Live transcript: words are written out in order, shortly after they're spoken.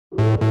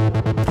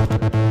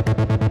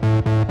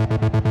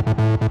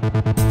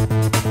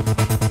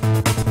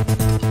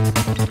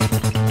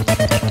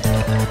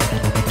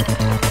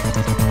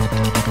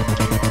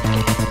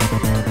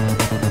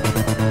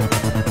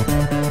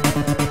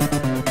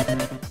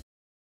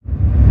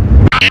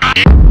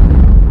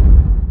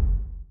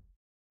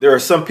There are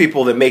some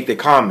people that make the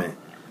comment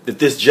that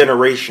this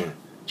generation,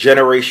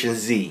 Generation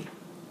Z,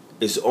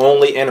 is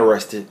only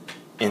interested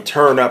in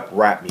turn-up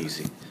rap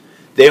music.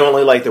 They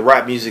only like the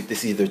rap music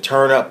that's either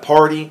turn-up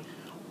party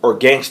or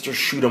gangster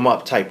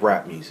shoot-'em-up type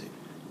rap music.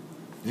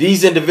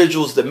 These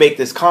individuals that make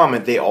this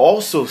comment, they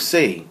also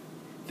say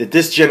that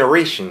this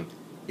generation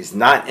is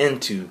not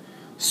into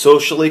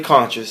socially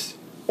conscious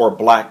or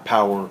black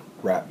power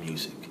rap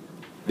music.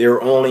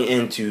 They're only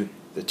into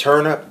the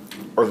turn-up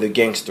or the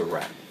gangster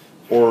rap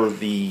or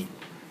the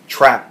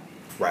trap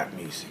rap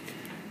music.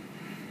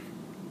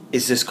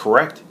 Is this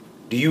correct?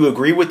 Do you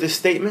agree with this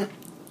statement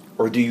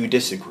or do you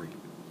disagree?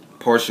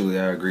 Partially,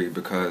 I agree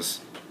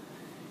because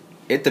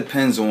it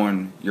depends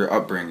on your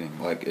upbringing.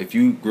 Like, if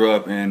you grew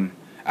up in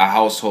a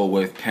household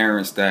with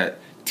parents that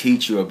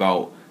teach you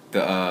about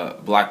the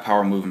Black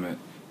Power movement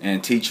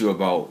and teach you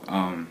about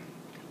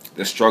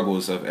the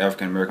struggles of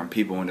African American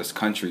people in this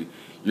country,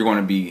 you're going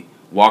to be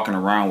walking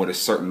around with a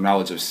certain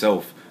knowledge of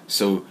self.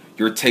 So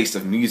your taste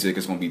of music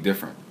is going to be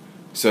different.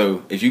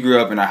 So if you grew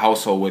up in a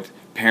household with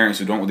parents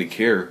who don't really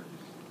care,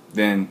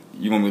 then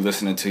you're going to be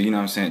listening to, you know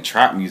what I'm saying,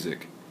 trap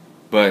music.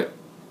 But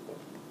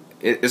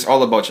it's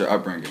all about your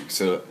upbringing.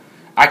 So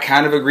I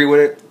kind of agree with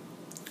it,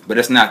 but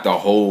it's not the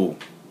whole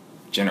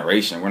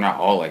generation. We're not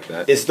all like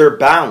that. Is there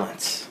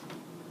balance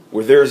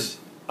where there's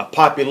a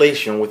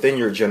population within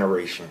your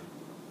generation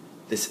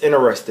that's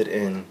interested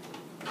in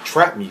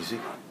trap music,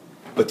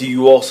 but do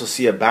you also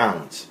see a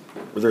balance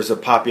where there's a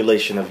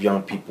population of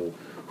young people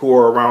who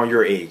are around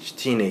your age,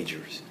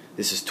 teenagers,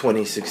 this is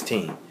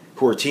 2016,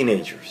 who are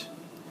teenagers,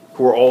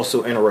 who are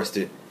also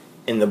interested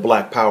in the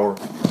black power,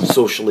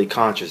 socially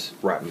conscious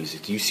rap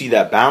music? Do you see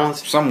that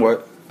balance?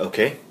 Somewhat.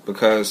 Okay.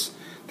 Because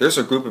there's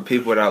a group of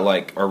people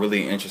that are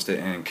really interested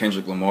in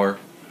Kendrick Lamar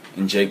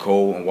and J.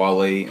 Cole and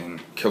Wale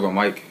and Killer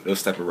Mike,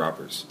 those type of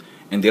rappers.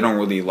 And they don't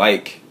really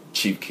like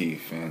Chief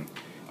Keef and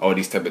all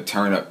these type of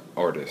turn-up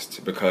artists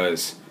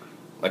because,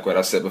 like what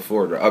I said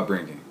before, the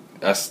upbringing.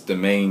 That's the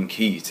main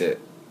key to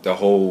the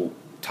whole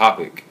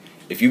topic.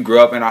 If you grew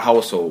up in a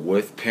household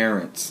with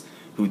parents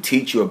who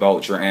teach you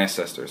about your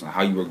ancestors and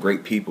how you were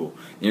great people,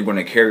 then you're going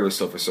to carry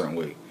yourself a certain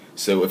way.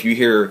 So if you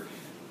hear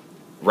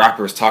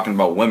rappers talking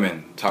about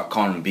women,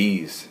 calling them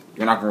bees,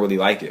 you're not going to really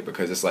like it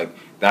because it's like,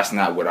 that's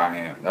not what I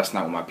am. That's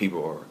not what my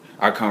people are.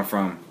 I come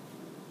from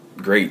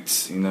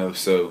greats, you know,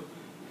 so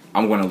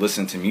I'm going to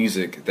listen to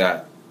music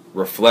that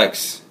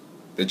reflects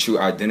the true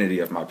identity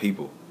of my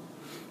people.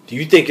 Do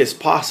you think it's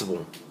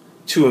possible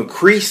to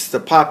increase the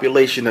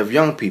population of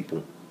young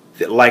people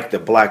that like the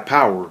black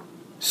power,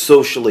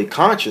 socially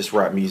conscious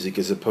rap music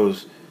as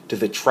opposed to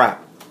the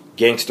trap,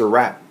 gangster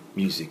rap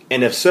music?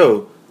 And if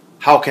so,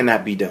 how can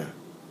that be done?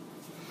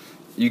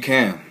 You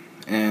can.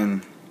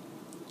 And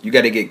you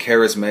got to get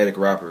charismatic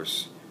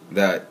rappers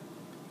that,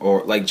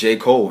 or like J.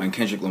 Cole and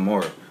Kendrick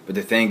Lamar. But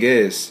the thing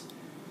is,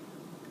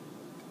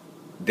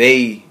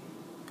 they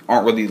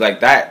aren't really, like,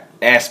 that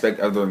aspect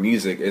of their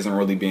music isn't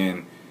really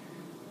being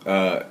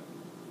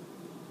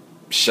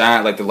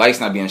shined, like the light's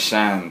not being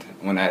shined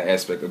on that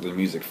aspect of their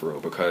music for real,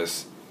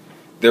 because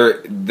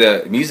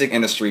the music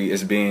industry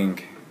is being,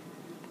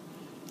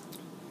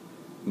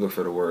 look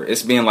for the word,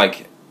 it's being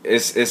like,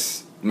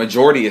 it's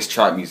majority is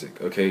trap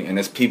music, okay, and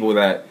it's people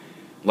that,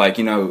 like,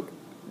 you know,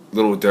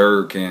 Lil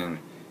Durk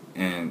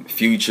and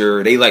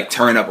Future, they like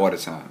turn up all the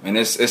time, and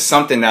it's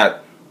something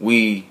that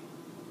we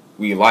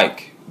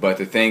like. But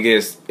the thing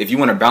is, if you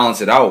want to balance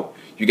it out,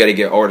 you got to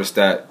get artists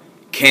that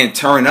can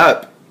turn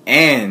up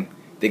and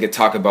they could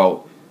talk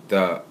about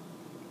the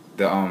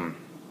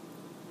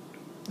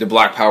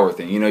black power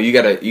thing. You know, you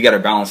gotta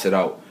balance it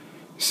out.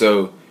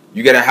 So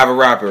you gotta have a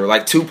rapper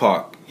like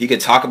Tupac. He could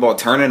talk about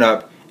turning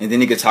up, and then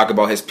he could talk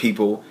about his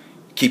people.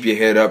 Keep your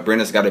head up.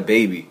 Brenda's got a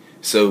baby.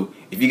 So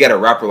if you got a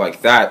rapper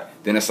like that,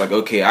 then it's like,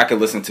 okay, I could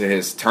listen to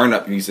his turn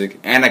up music,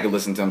 and I could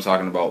listen to him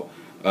talking about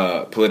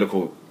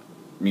political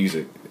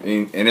music,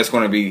 and it's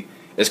going to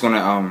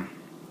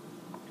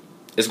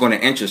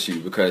interest you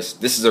because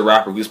this is a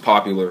rapper who's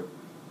popular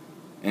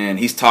and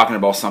he's talking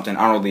about something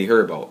I don't really hear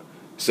about.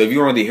 So if you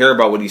don't really hear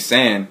about what he's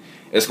saying,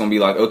 it's going to be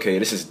like, okay,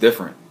 this is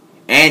different.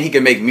 And he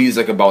can make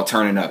music about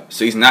turning up.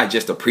 So he's not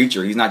just a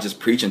preacher. He's not just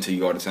preaching to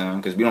you all the time,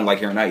 because we don't like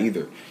hearing that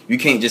either. You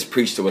can't just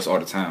preach to us all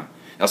the time.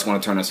 That's going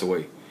to turn us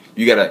away.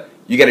 You gotta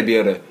be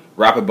able to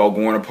rap about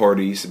going to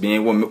parties,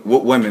 being with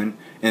women,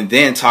 and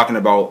then talking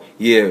about,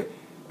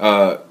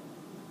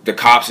 the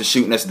cops are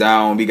shooting us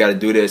down, we got to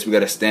do this, we got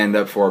to stand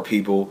up for our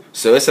people.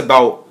 So it's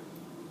about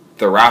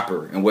the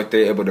rapper and what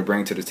they're able to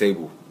bring to the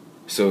table.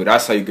 So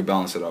that's how you could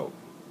balance it out.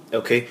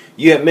 Okay.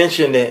 You had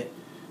mentioned that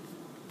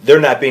they're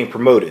not being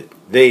promoted.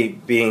 They,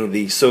 being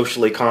the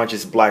socially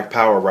conscious black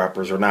power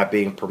rappers, are not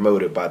being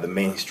promoted by the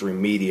mainstream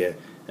media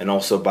and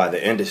also by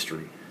the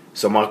industry.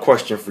 So my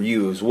question for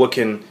you is, what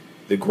can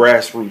the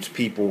grassroots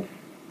people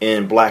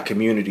in black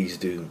communities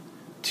do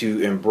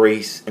to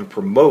embrace and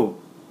promote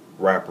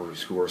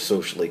rappers who are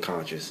socially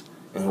conscious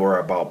and who are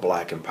about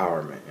black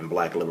empowerment and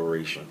black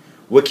liberation?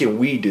 What can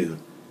we do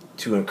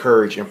to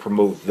encourage and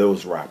promote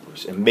those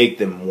rappers and make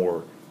them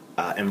more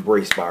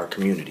embraced by our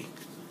community?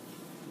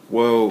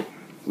 Well,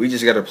 we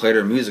just got to play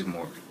their music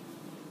more.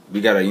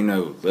 We got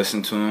to,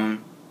 listen to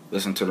them,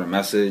 listen to their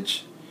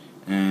message,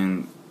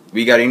 and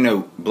we got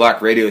to,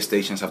 black radio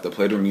stations have to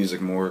play their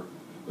music more,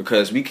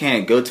 because we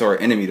can't go to our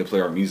enemy to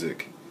play our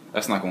music.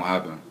 That's not going to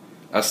happen.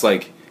 That's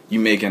like you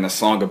making a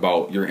song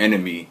about your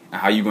enemy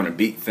and how you're going to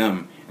beat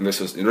them, and they're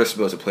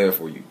supposed to play it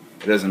for you.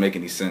 It doesn't make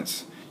any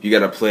sense. You got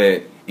to play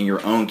it in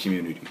your own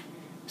community.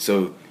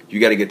 So you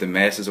got to get the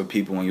masses of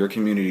people in your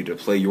community to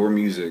play your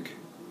music,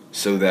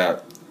 so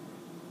that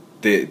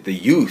the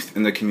youth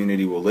in the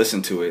community will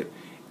listen to it.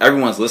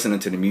 Everyone's listening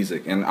to the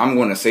music. And I'm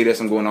going to say this,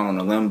 I'm going on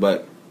a limb,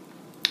 but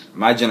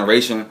my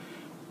generation,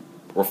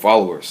 we're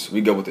followers.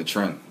 We go with the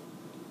trend.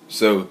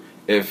 So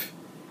if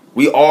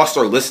we all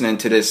start listening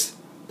to this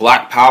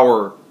Black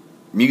Power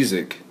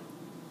music,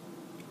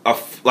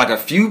 like a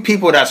few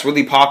people that's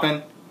really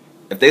popping,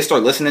 if they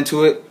start listening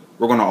to it,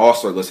 we're going to all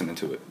start listening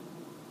to it.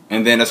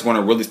 And then it's going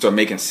to really start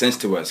making sense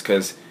to us,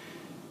 because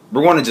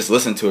we're going to just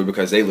listen to it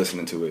because they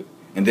listening to it.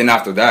 And then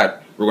after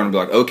that, we're going to be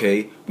like,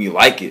 okay, we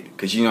like it,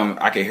 because,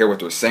 I can hear what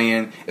they're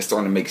saying. It's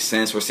starting to make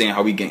sense. We're seeing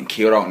how we getting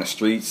killed out in the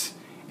streets.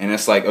 And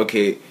it's like,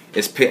 okay,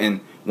 it's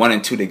pitting 1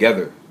 and 2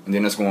 together. And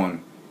then it's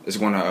going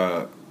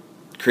to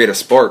create a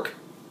spark.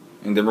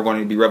 And then we're going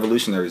to be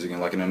revolutionaries again,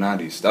 like in the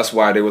 90s. That's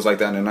why they was like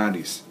that in the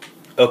 90s.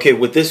 Okay,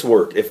 with this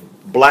work, if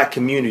black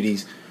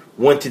communities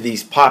went to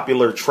these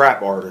popular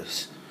trap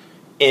artists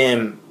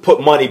and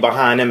put money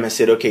behind them and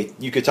said, okay,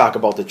 you could talk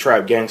about the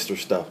trap gangster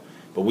stuff,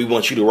 but we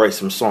want you to write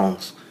some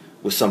songs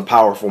with some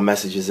powerful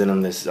messages in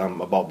them that's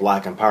about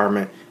black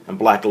empowerment and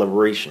black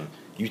liberation,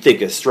 you think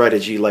a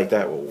strategy like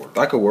that will work?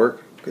 That could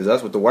work, because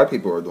that's what the white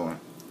people are doing.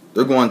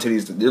 They're going to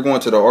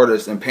the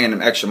artists and paying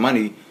them extra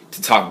money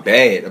to talk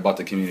bad about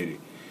the community.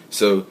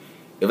 So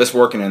if it's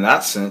working in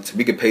that sense,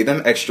 we could pay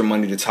them extra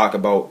money to talk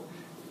about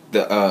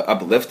the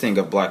uplifting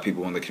of black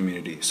people in the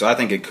community. So I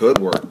think it could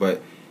work.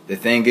 But the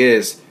thing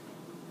is,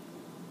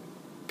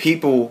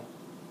 people,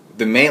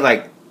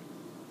 the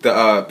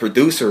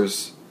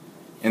producers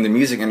in the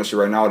music industry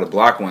right now, the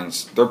black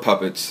ones, they're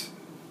puppets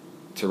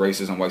to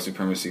racism and white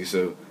supremacy.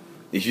 So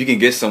if you can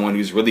get someone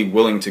who's really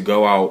willing to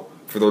go out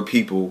for their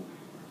people,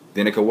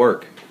 then it could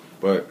work.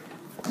 But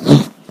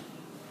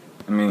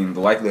the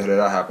likelihood of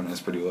that happening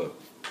is pretty low.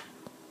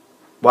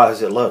 Why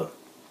is it low?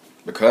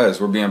 Because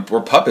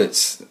we're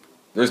puppets.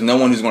 There's no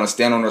one who's going to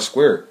stand on their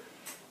square.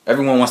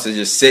 Everyone wants to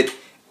just sit.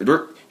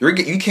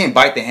 You can't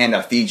bite the hand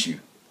that feeds you.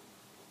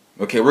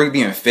 Okay, we're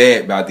being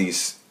fed by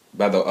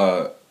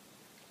the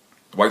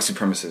white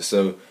supremacists.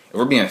 So if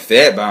we're being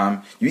fed by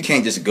them, you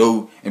can't just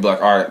go and be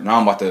like, all right, now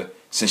I'm about to,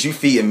 since you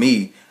feeding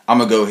me, I'm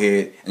going to go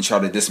ahead and try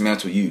to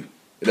dismantle you.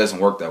 It doesn't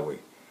work that way.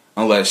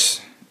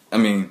 Unless,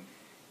 the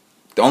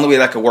only way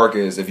that could work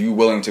is if you're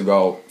willing to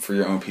go for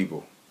your own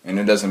people. And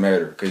it doesn't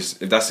matter,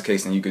 because if that's the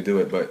case, then you could do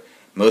it. But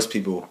most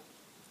people,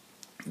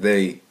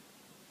 that's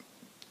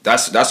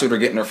where they're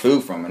getting their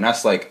food from. And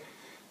that's like,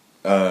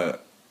 I'm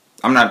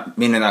not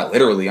meaning that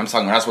literally. I'm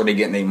talking that's where they're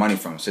getting their money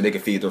from, so they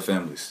can feed their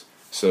families.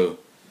 So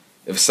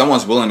if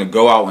someone's willing to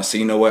go out and say,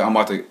 you know what, I'm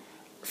about to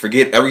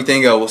forget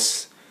everything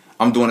else,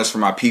 I'm doing this for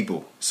my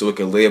people so it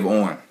can live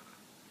on,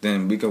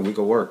 then we could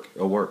work.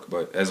 It'll work.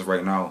 But as of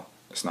right now,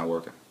 it's not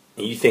working.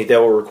 And you think that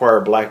will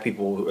require black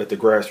people at the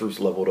grassroots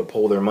level to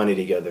pull their money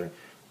together,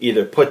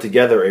 either put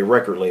together a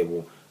record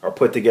label or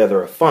put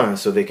together a fund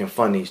so they can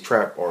fund these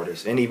trap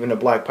artists and even the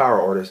black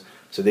power artists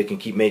so they can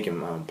keep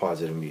making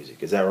positive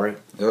music? Is that right?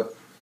 Yep.